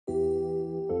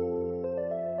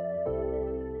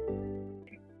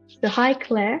So hi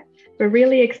Claire, we're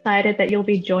really excited that you'll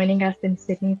be joining us in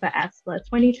Sydney for ASLA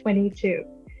 2022.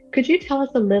 Could you tell us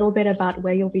a little bit about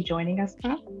where you'll be joining us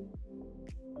from?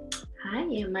 Hi,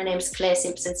 my name is Claire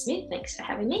Simpson Smith. Thanks for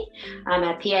having me. I'm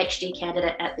a PhD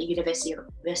candidate at the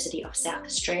University of South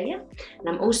Australia, and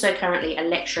I'm also currently a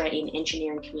lecturer in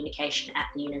engineering communication at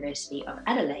the University of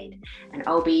Adelaide. And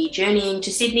I'll be journeying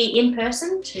to Sydney in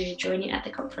person to join you at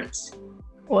the conference.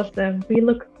 Awesome, we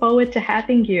look forward to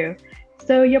having you.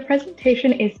 So your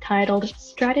presentation is titled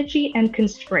Strategy and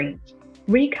Constraint,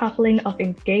 Recoupling of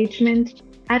Engagement,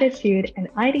 Attitude and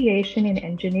Ideation in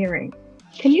Engineering.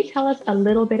 Can you tell us a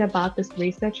little bit about this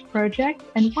research project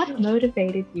and what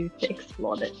motivated you to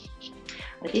explore this?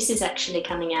 This is actually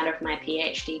coming out of my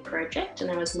PhD project, and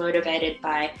I was motivated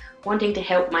by wanting to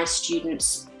help my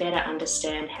students better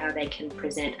understand how they can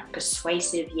present a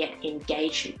persuasive yet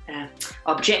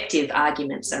objective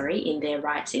argument, in their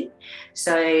writing.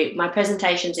 So my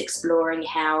presentation's exploring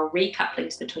how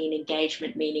recouplings between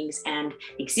engagement meanings and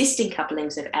existing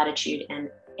couplings of attitude and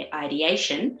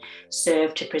ideation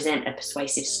serve to present a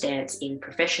persuasive stance in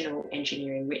professional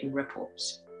engineering written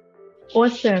reports.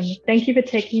 Awesome. Thank you for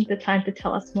taking the time to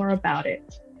tell us more about it.